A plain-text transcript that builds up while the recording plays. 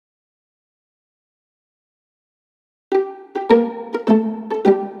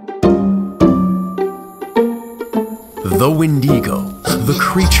The Wendigo, the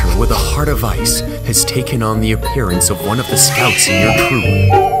creature with a heart of ice, has taken on the appearance of one of the scouts in your crew.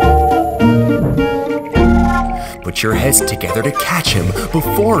 Put your heads together to catch him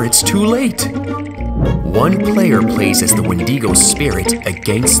before it's too late. One player plays as the Wendigo spirit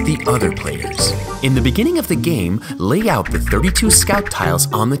against the other players. In the beginning of the game, lay out the 32 scout tiles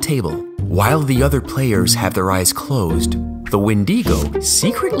on the table. While the other players have their eyes closed, the Wendigo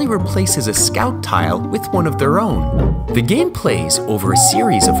secretly replaces a scout tile with one of their own. The game plays over a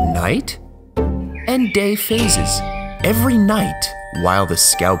series of night and day phases. Every night, while the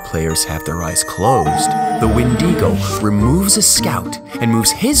scout players have their eyes closed, the Wendigo removes a scout and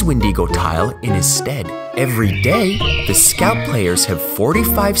moves his Wendigo tile in his stead. Every day, the scout players have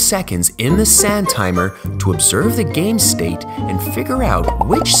 45 seconds in the sand timer to observe the game state and figure out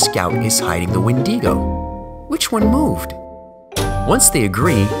which scout is hiding the Wendigo. Which one moved? Once they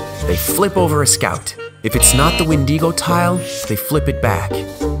agree, they flip over a scout. If it's not the Wendigo tile, they flip it back.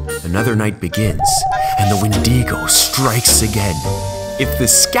 Another night begins, and the Wendigo strikes again. If the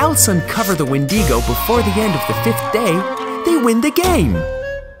scouts uncover the Wendigo before the end of the 5th day, they win the game.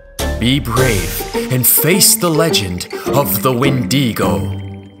 Be brave and face the legend of the Wendigo.